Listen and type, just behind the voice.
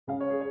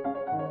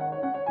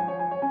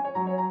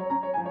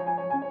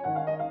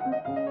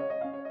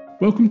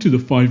Welcome to the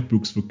 5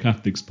 Books for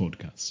Catholics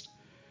podcast,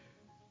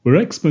 where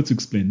experts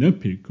explain their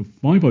pick of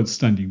 5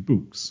 outstanding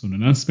books on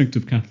an aspect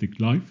of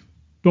Catholic life,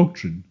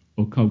 doctrine,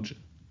 or culture.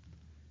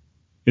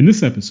 In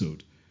this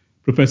episode,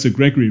 Professor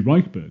Gregory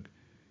Reichberg,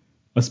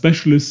 a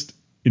specialist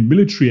in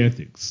military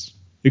ethics,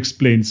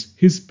 explains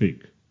his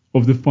pick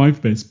of the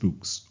 5 best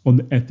books on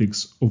the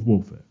ethics of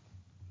warfare.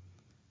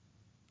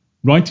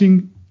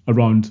 Writing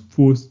around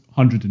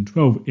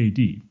 412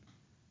 AD,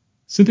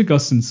 St.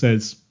 Augustine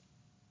says,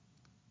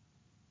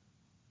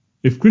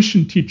 "If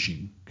Christian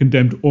teaching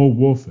condemned all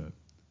warfare,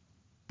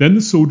 then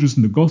the soldiers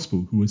in the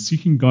gospel who were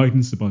seeking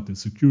guidance about their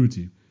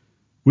security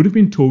would have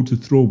been told to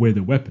throw away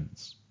their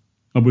weapons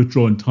and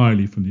withdraw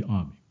entirely from the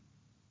army."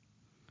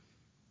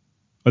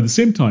 At the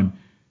same time,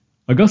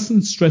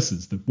 Augustine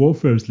stresses that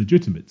warfare is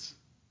legitimate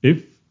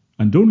if,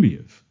 and only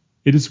if,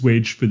 it is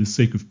waged for the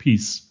sake of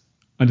peace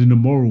and in a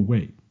moral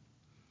way.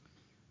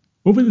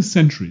 Over the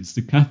centuries,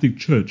 the Catholic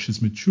Church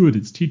has matured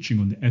its teaching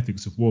on the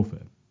ethics of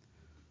warfare.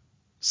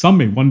 Some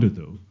may wonder,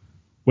 though,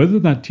 whether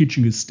that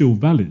teaching is still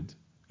valid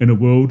in a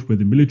world where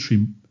the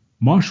military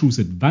marshals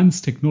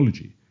advanced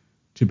technology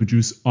to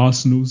produce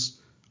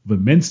arsenals of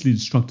immensely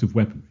destructive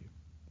weaponry.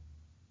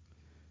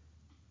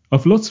 A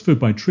philosopher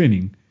by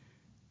training,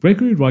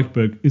 Gregory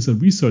Reichberg is a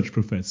research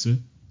professor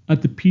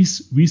at the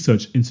Peace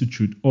Research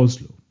Institute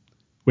Oslo,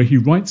 where he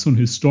writes on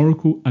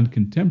historical and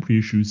contemporary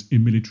issues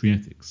in military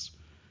ethics.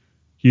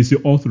 He is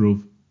the author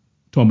of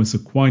Thomas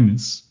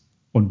Aquinas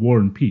on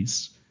War and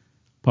Peace,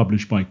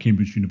 published by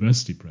Cambridge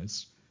University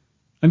Press,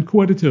 and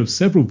co-editor of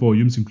several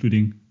volumes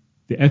including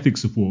The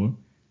Ethics of War,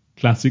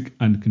 Classic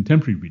and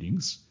Contemporary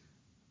Readings,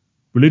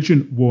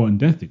 Religion, War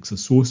and Ethics, a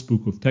source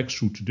book of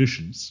textual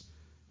traditions,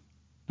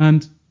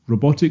 and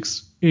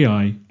Robotics,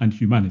 AI and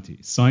Humanity,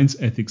 Science,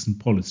 Ethics and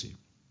Policy.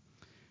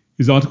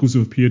 His articles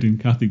have appeared in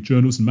Catholic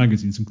journals and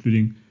magazines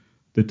including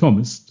The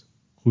Thomist,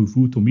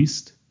 Revue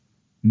Thomiste,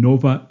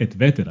 Nova et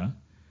Vetera,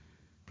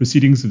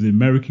 Proceedings of the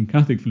American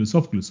Catholic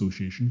Philosophical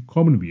Association,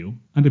 Commonweal,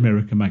 and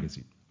America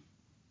Magazine.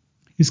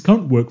 His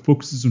current work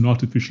focuses on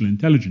artificial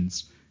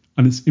intelligence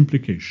and its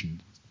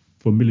implications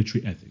for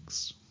military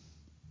ethics.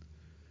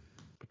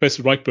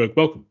 Professor Reichberg,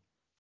 welcome.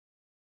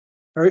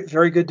 Very,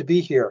 very good to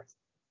be here.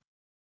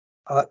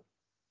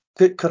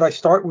 Could I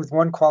start with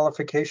one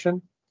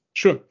qualification?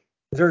 Sure.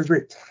 Very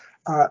brief.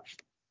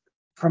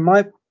 From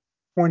my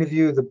point of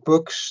view, the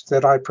books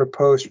that I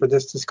propose for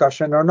this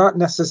discussion are not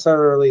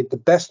necessarily the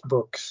best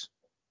books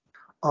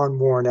on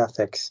war and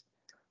ethics,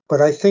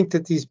 but I think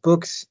that these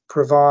books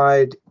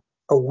provide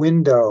a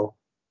window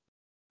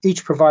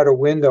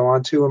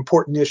onto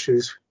important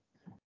issues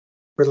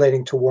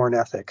relating to war and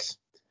ethics.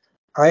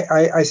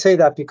 I say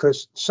that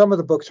because some of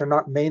the books are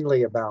not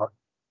mainly about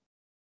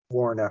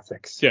war and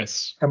ethics.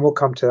 Yes. And we'll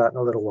come to that in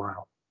a little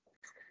while.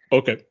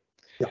 Okay.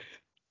 Yeah.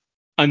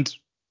 And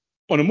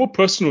on a more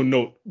personal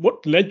note,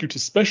 what led you to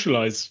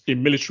specialize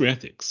in military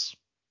ethics?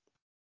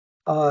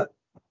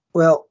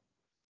 Well,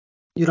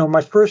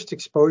 my first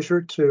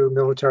exposure to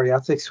military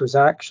ethics was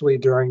actually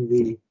during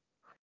the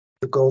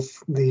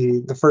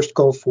first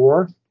Gulf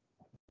War,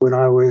 when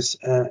I was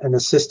an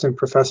assistant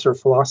professor of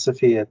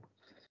philosophy at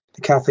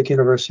the Catholic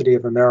University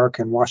of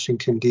America in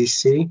Washington,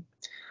 D.C.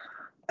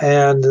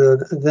 And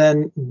the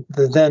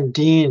then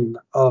dean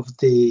of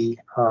the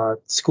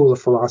School of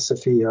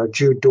Philosophy,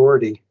 Jude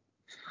Doherty,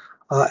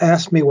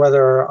 asked me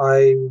whether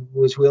I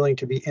was willing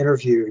to be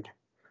interviewed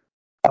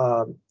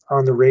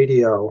on the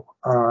radio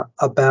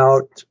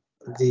about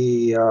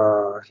the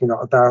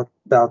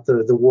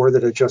war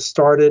that had just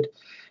started,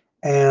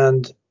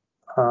 and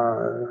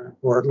or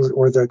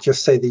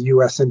just say the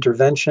U.S.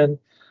 intervention,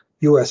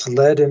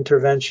 U.S.-led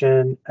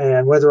intervention,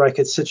 and whether I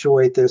could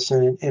situate this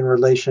in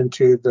relation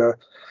to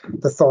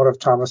the thought of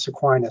Thomas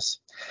Aquinas.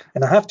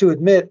 And I have to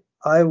admit,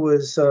 I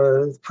was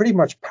pretty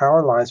much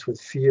paralyzed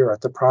with fear at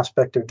the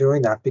prospect of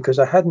doing that, because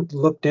I hadn't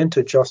looked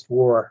into just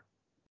war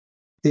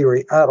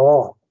theory at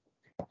all.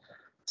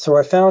 So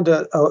I found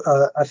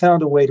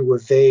a way to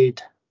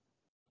evade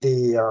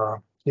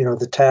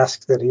the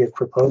task that he had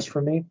proposed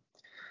for me.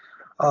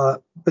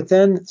 But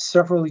then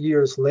several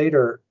years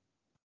later,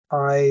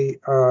 I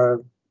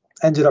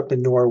ended up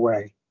in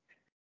Norway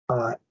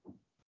and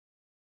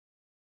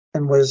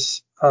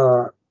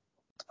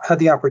had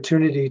the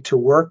opportunity to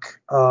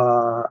work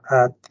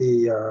at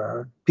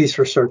the Peace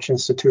Research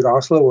Institute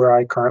Oslo, where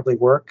I currently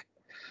work.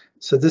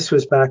 So this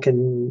was back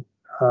in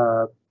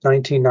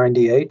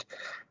 1998,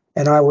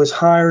 and I was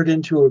hired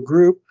into a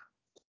group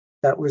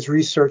that was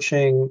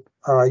researching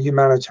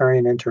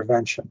humanitarian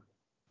intervention,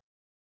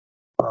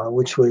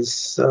 which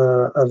was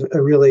a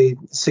really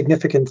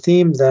significant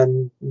theme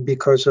then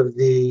because of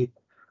the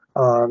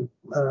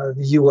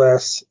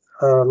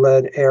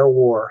U.S.-led air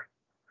war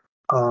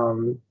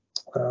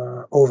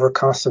over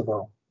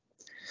Kosovo.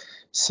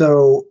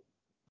 So,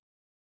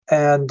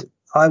 and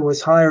I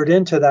was hired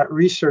into that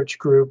research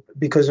group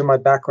because of my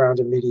background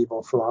in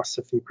medieval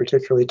philosophy,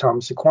 particularly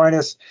Thomas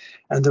Aquinas,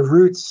 and the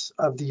roots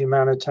of the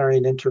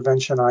humanitarian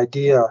intervention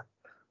idea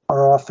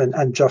are often,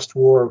 and just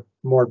war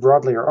more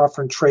broadly, are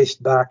often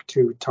traced back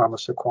to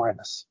Thomas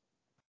Aquinas.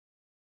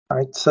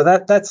 Right. So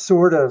that's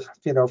sort of,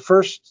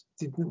 first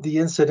the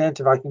incident,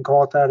 if I can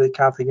call it that, at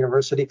Catholic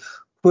University,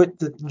 put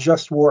the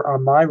just war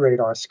on my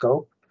radar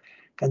scope.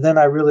 And then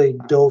I really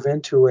dove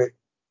into it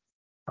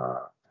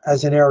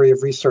as an area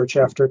of research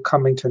after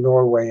coming to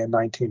Norway in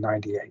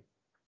 1998.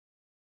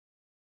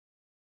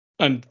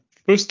 And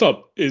first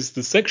up is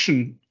the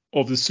section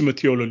of the Summa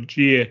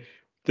Theologiae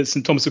that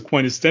St. Thomas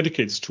Aquinas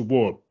dedicates to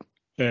war,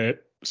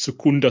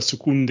 Secunda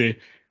Secunde,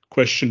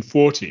 question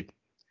 40.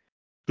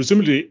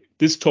 Presumably,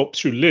 this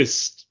tops your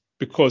list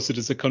because it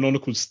is a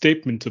canonical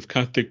statement of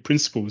Catholic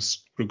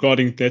principles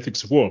regarding the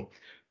ethics of war.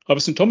 However,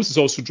 St. Thomas is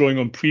also drawing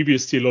on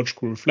previous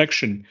theological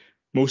reflection,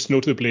 most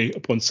notably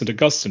upon St.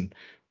 Augustine.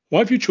 Why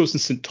have you chosen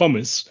St.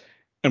 Thomas,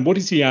 and what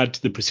does he add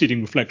to the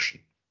preceding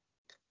reflection?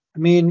 I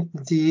mean,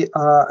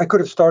 I could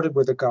have started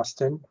with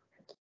Augustine,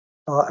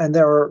 and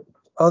there are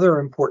other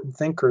important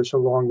thinkers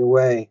along the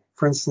way.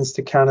 For instance,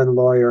 the canon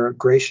lawyer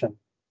Gratian,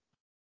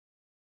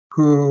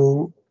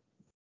 who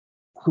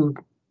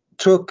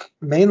took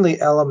mainly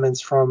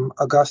elements from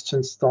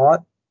Augustine's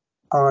thought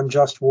on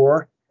just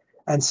war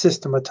and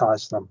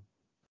systematized them.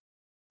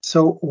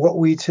 So what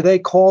we today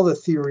call the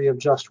theory of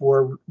just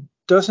war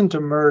doesn't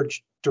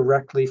emerge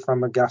directly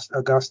from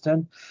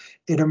Augustine.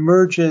 It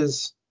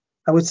emerges,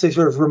 I would say,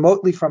 sort of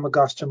remotely from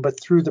Augustine, but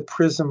through the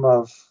prism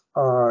of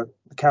the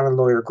canon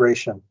lawyer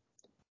Gratian.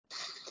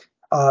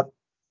 I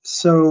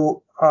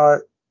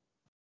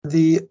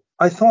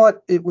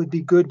thought it would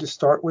be good to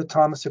start with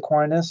Thomas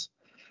Aquinas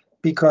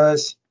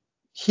because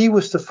he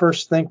was the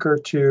first thinker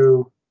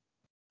to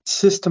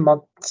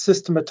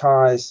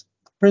systematize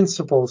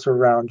principles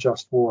around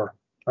just war.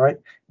 Right?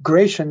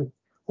 Gratian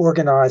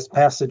organized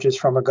passages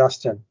from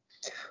Augustine,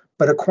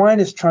 but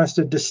Aquinas tries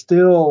to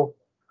distill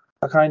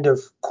a kind of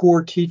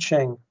core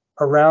teaching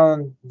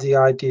around the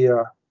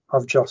idea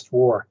of just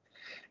war.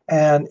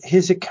 And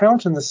his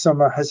account in the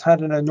Summa has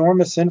had an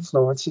enormous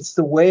influence. It's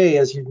the way,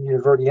 as you've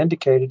already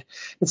indicated,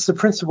 it's the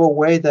principal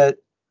way that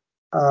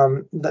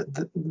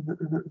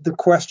the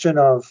question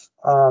of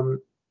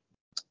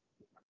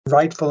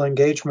rightful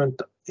engagement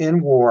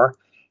in war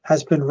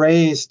has been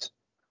raised,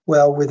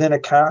 well, within a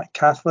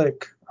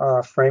Catholic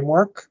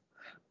framework,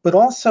 but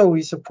also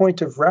he's a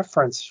point of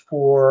reference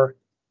for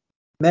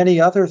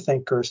many other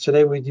thinkers.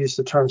 Today we'd use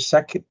the term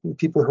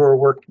people who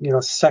are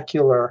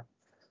secular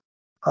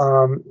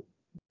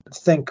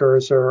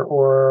thinkers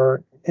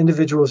or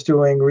individuals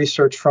doing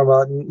research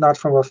not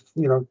from a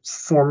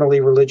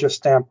formally religious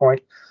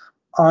standpoint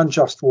on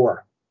just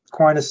war.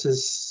 Aquinas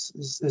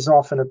is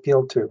often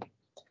appealed to.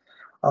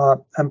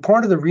 And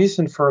part of the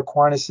reason for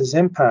Aquinas'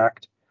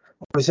 impact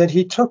was that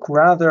he took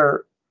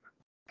rather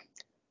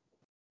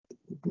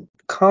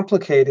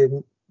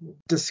complicated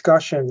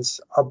discussions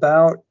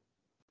about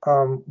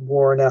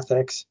war and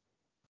ethics,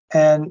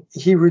 and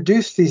he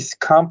reduced these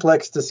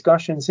complex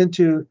discussions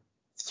into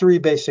three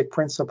basic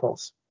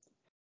principles.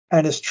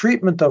 And his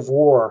treatment of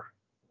war,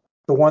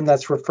 the one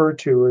that's referred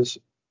to as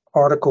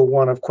Article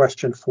 1 of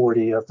Question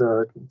 40 of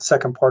the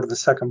second part of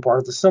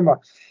the Summa,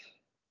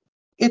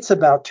 it's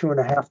about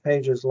 2.5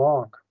 pages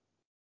long.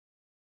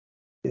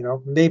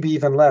 Maybe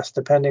even less,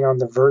 depending on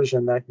the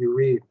version that you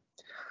read.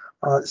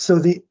 So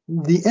the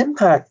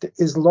impact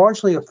is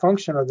largely a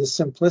function of the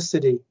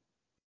simplicity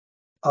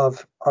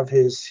of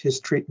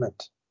his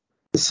treatment.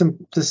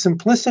 The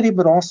simplicity,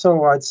 but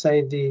also I'd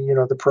say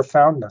the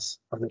profoundness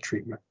of the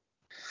treatment.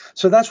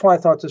 So that's why I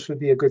thought this would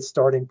be a good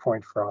starting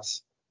point for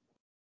us.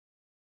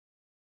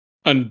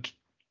 And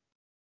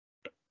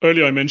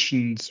earlier I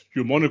mentioned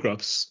your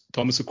monographs,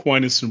 Thomas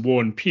Aquinas and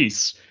War and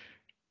Peace.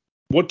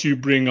 What do you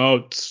bring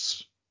out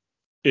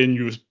in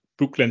your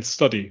book-length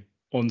study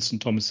on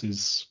St.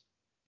 Thomas's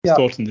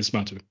thought in this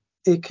matter?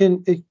 Based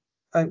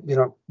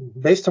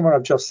on what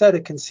I've just said,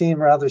 it can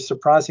seem rather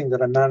surprising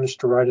that I managed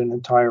to write an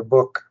entire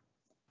book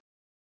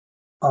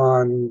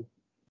on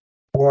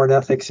war and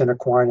ethics in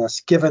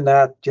Aquinas, given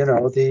that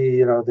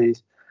the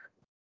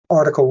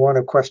Article 1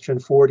 of Question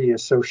 40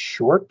 is so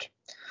short.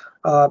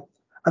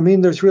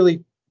 There's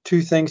really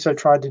two things I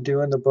tried to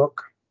do in the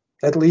book,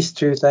 at least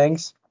two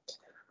things.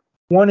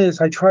 One is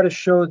I try to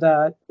show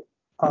that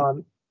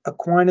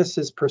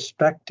Aquinas'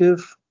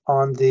 perspective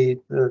on the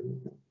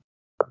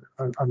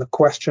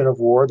question of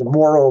war, the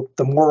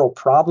moral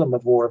problem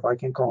of war, if I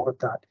can call it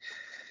that.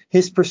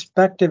 His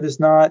perspective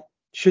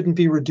shouldn't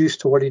be reduced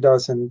to what he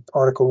does in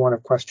Article 1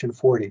 of Question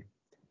 40.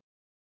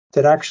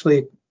 That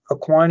actually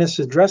Aquinas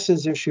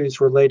addresses issues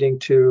relating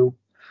to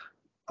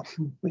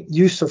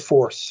use of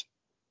force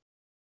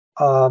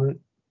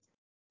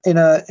in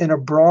a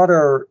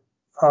broader,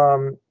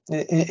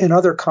 in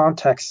other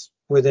contexts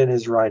within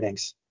his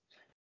writings.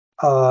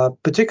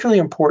 Particularly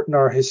important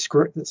are his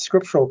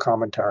scriptural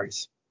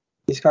commentaries.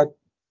 He's got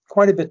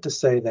quite a bit to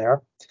say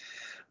there.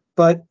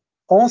 But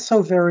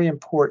also very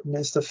important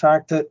is the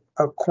fact that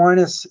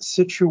Aquinas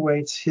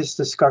situates his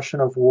discussion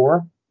of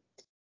war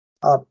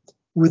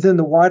within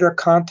the wider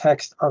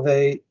context of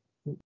a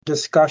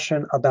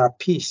discussion about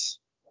peace,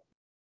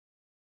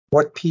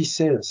 what peace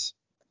is.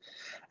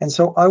 And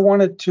so I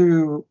wanted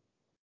to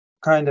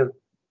kind of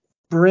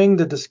bring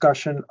the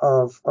discussion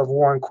of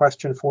war in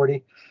Question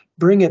 40,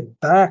 bring it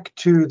back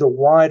to the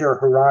wider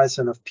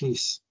horizon of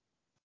peace.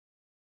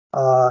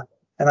 And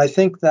I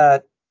think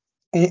that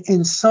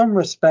in some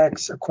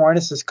respects,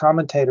 Aquinas'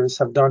 commentators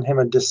have done him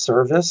a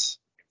disservice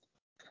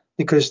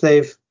because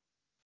they've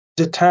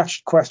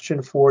detached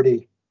Question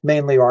 40,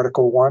 mainly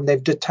Article 1,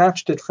 they've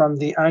detached it from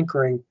the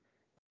anchoring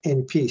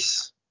in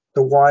peace,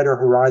 the wider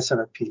horizon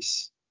of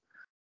peace.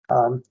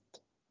 And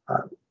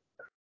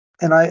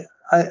I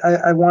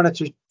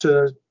wanted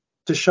to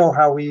show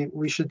how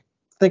we should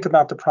think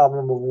about the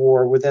problem of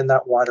war within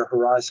that wider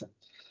horizon.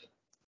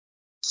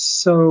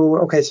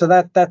 So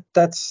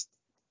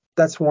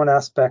that's one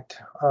aspect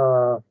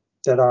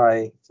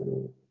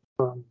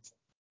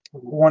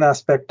one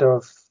aspect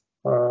of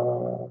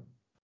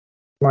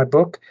my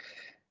book.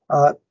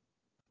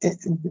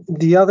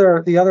 The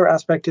other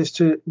aspect is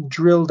to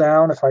drill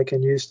down, if I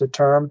can use the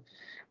term,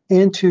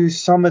 into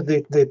some of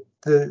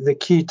the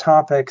key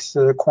topics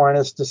that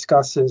Aquinas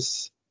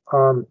discusses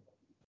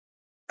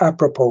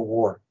apropos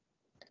war.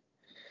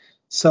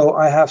 So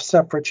I have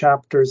separate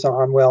chapters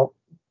on, well,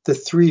 the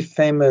three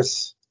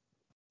famous.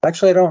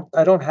 Actually,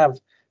 I don't have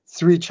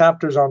 3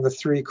 chapters on the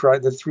three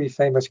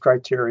famous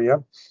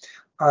criteria.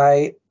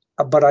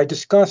 But I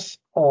discuss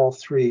all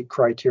 3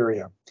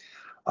 criteria.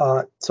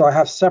 So I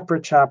have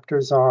separate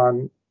chapters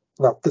on.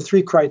 Well, the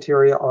 3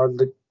 criteria are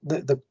the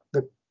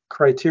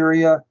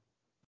criteria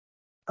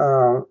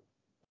of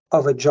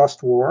a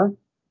just war,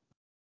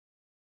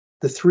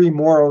 the 3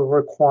 moral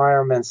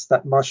requirements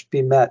that must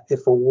be met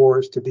if a war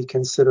is to be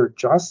considered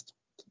just,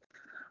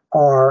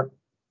 are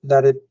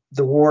that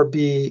the war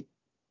be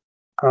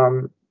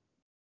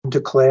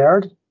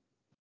declared,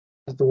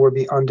 that the war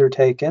be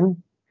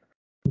undertaken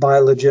by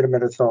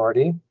legitimate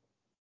authority.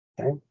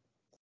 Okay.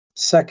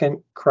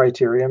 Second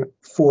criterion,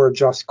 for a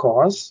just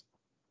cause.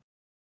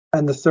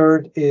 And the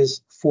third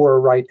is for a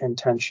right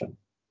intention.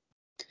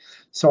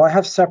 So I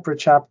have separate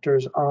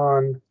chapters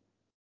on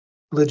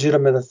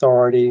legitimate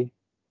authority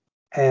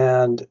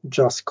and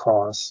just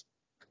cause.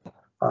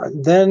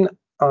 Then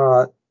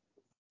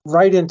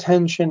right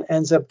intention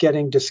ends up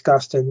getting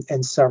discussed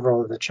in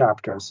several of the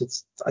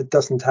chapters. It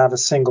doesn't have a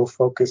single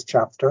focus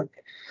chapter.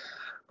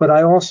 But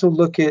I also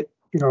look at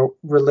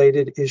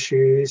related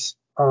issues.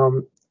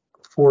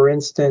 For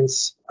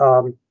instance,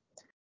 the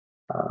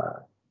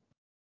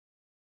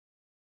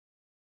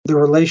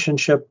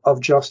relationship of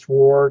just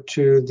war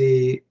to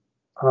the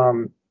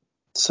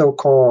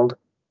so-called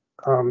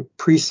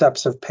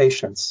precepts of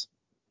patience,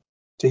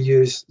 to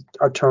use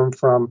a term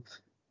from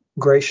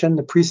Gratian.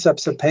 The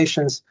precepts of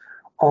patience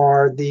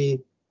are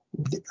derived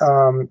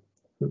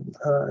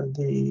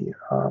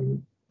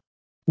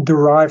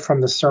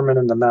from the Sermon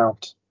on the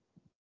Mount.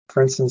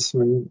 For instance,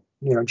 when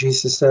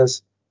Jesus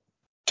says,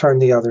 "Turn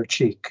the other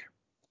cheek."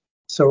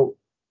 So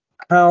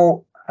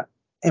how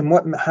and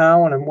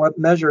in what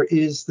measure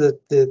is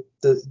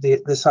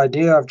this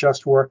idea of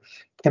just war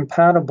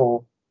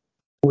compatible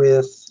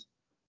with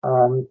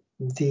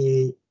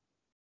the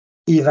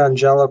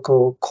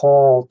evangelical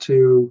call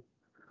to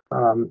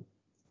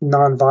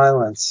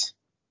nonviolence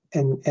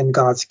in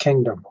God's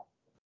kingdom?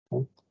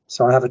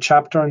 So I have a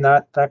chapter on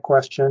that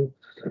question.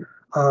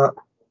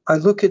 I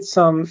look at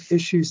some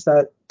issues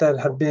that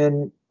have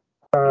been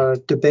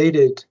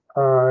debated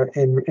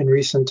in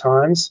recent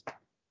times.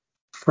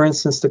 For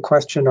instance, the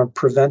question of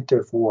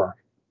preventive war.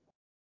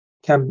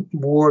 Can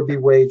war be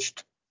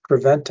waged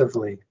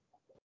preventively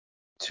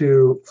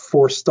to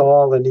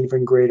forestall an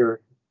even greater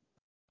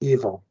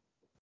evil?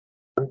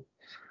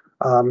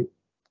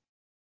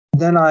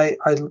 Then I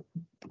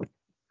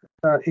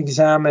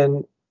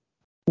examine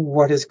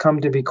what has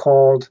come to be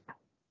called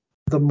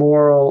the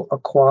moral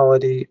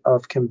equality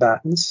of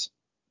combatants,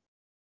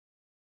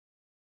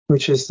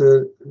 which is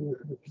the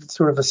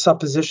sort of a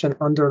supposition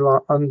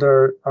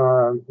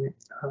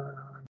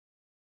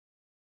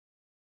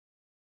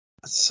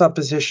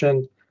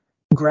supposition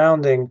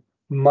grounding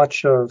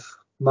much of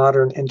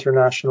modern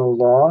international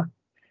law,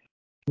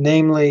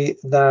 namely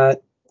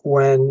that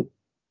when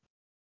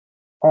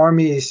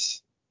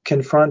armies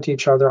confront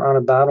each other on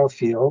a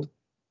battlefield,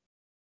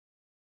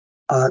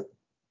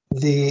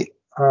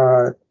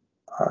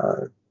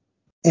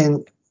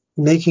 in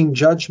making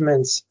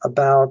judgments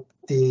about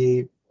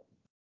the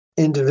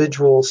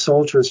individual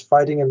soldiers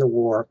fighting in the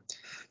war,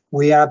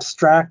 we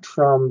abstract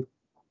from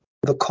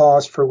the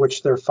cause for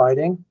which they're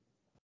fighting,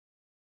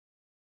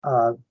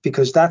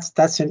 because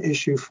that's an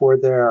issue for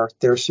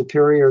their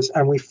superiors,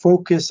 and we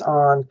focus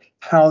on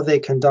how they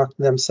conduct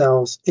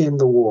themselves in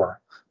the war,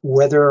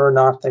 whether or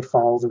not they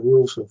follow the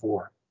rules of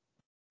war.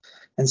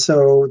 And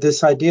so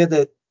this idea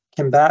that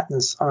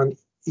combatants on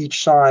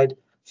each side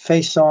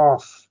face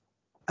off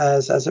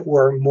as it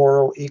were,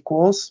 moral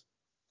equals,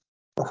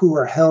 who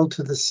are held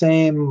to the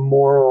same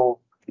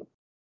moral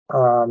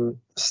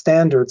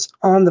standards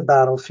on the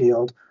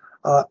battlefield,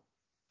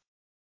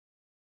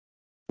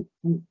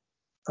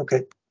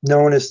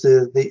 known as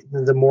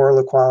the moral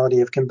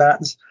equality of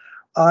combatants.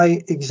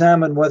 I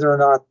examine whether or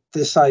not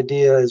this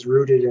idea is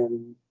rooted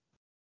in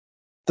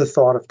the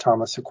thought of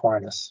Thomas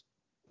Aquinas.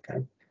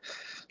 Okay,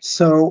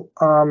 So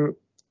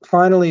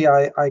finally,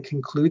 I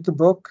conclude the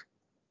book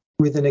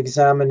with an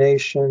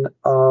examination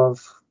of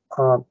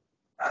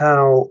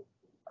how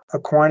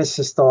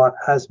Aquinas' thought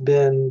has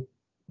been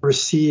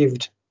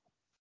received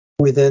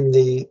within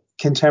the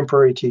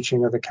contemporary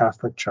teaching of the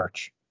Catholic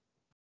Church.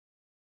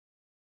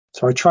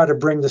 So I try to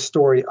bring the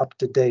story up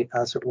to date,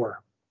 as it were.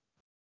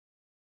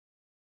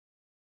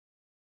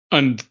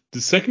 And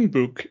the second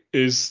book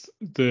is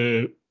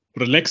the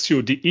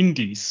Relexio de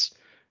Indies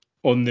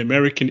on the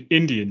American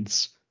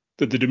Indians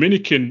that the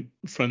Dominican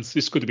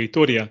Francisco de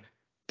Vitoria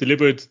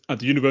delivered at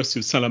the University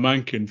of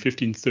Salamanca in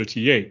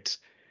 1538.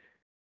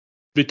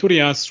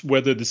 Vitoria asks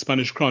whether the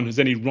Spanish crown has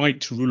any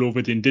right to rule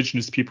over the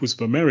indigenous peoples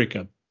of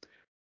America.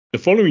 The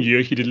following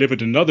year, he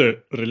delivered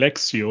another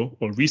Relexio,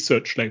 or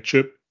research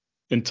lecture,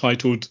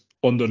 entitled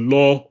On the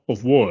Law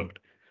of War,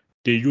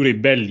 De Jure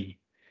Belli.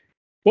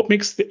 What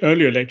makes the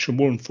earlier lecture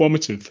more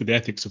informative for the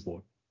ethics of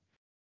war?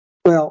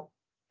 Well,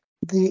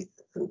 the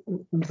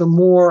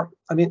more,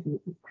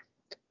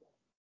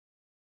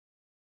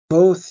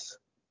 both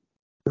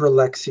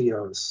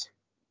Relexios,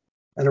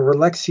 and a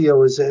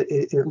Relexio is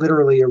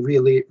literally a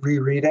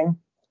rereading.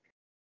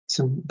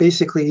 So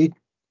basically,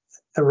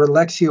 a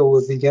Relexio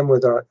will begin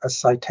with a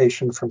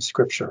citation from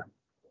Scripture.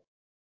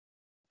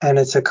 And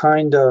it's a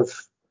kind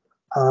of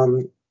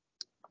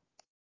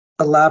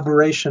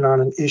elaboration on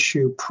an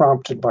issue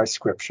prompted by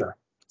Scripture.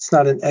 It's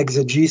not an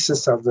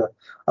exegesis of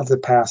the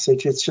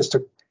passage. It's just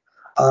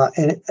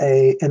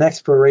an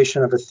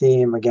exploration of a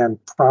theme, again,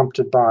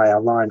 prompted by a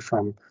line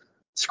from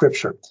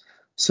Scripture.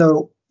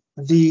 So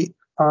the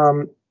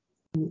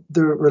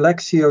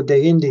Relexio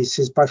de Indies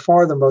is by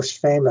far the most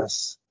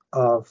famous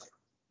of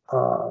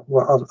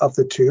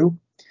the two,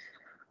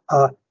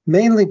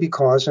 mainly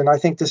because, and I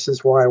think this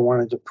is why I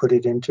wanted to put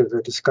it into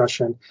the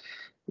discussion,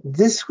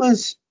 this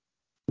was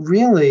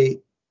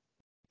really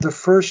the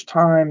first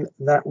time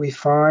that we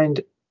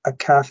find a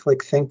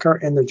Catholic thinker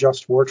in the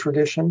just war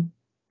tradition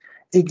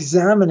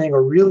examining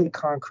a really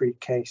concrete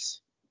case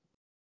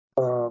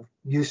of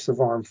use of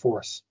armed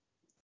force.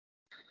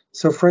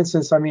 So, for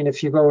instance,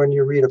 if you go and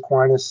you read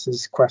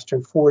Aquinas'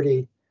 Question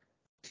 40,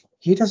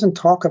 he doesn't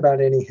talk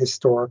about any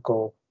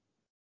historical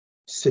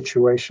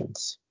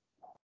situations.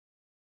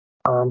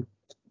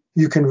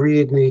 You can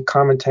read the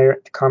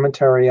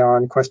commentary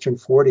on Question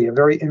 40, a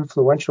very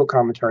influential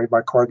commentary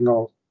by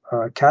Cardinal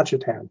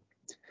Cajetan.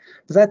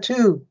 But that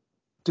too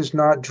does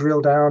not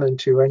drill down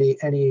into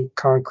any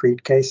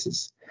concrete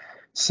cases.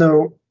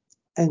 So,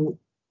 and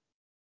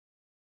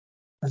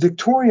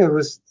Victoria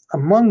was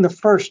among the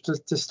first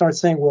to start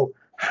saying, well,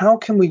 how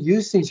can we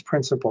use these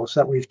principles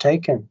that we've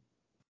taken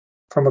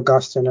from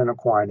Augustine and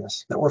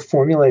Aquinas, that were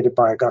formulated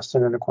by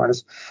Augustine and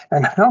Aquinas,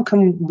 and how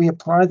can we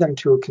apply them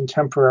to a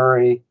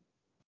contemporary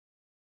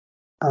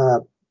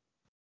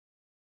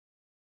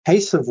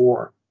case of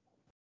war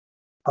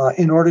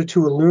in order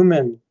to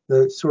illumine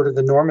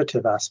the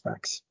normative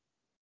aspects,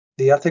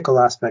 the ethical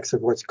aspects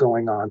of what's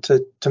going on,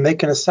 to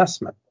make an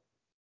assessment.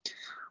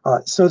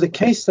 So the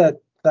case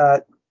that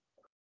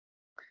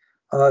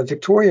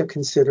Victoria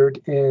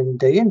considered in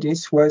De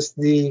Indies was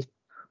the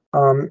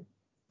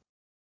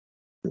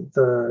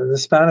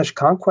Spanish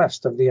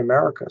conquest of the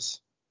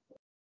Americas,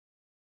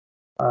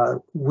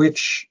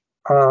 which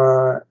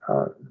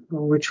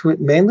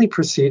mainly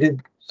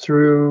proceeded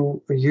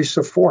through the use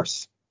of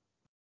force.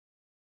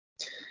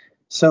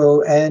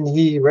 So, and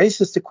he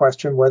raises the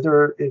question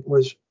whether it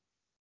was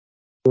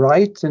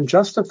right and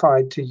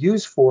justified to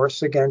use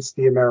force against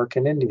the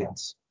American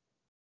Indians.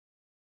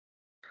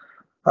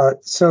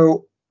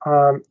 So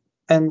this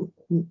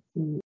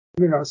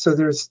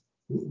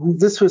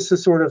was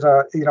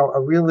a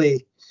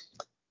really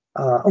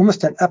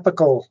almost an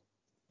epical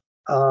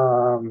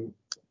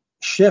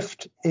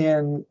shift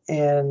in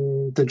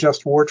the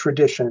just war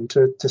tradition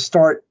to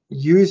start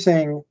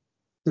using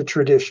the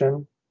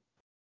tradition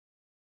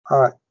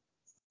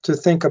to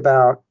think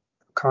about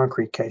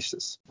concrete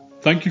cases.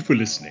 Thank you for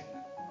listening.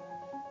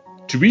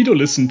 To read or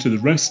listen to the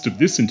rest of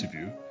this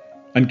interview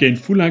and gain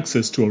full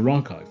access to our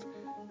archive,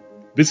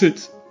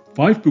 visit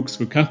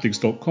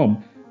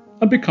 5booksforcatholics.com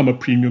and become a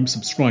premium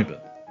subscriber.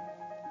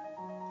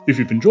 If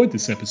you've enjoyed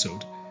this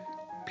episode,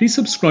 please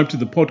subscribe to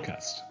the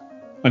podcast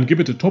and give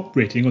it a top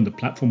rating on the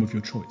platform of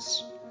your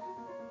choice.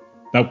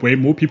 That way,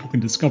 more people can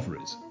discover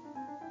it.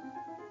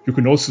 You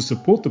can also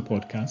support the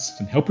podcast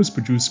and help us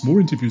produce more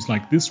interviews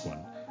like this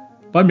one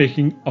by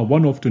making a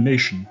one-off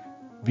donation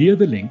via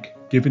the link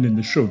given in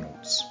the show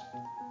notes.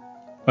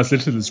 As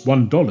little as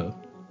 $1,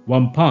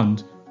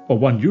 £1, or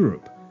 €1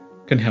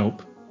 can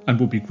help and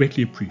will be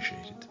greatly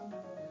appreciated.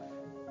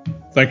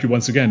 Thank you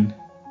once again,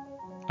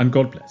 and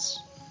God bless.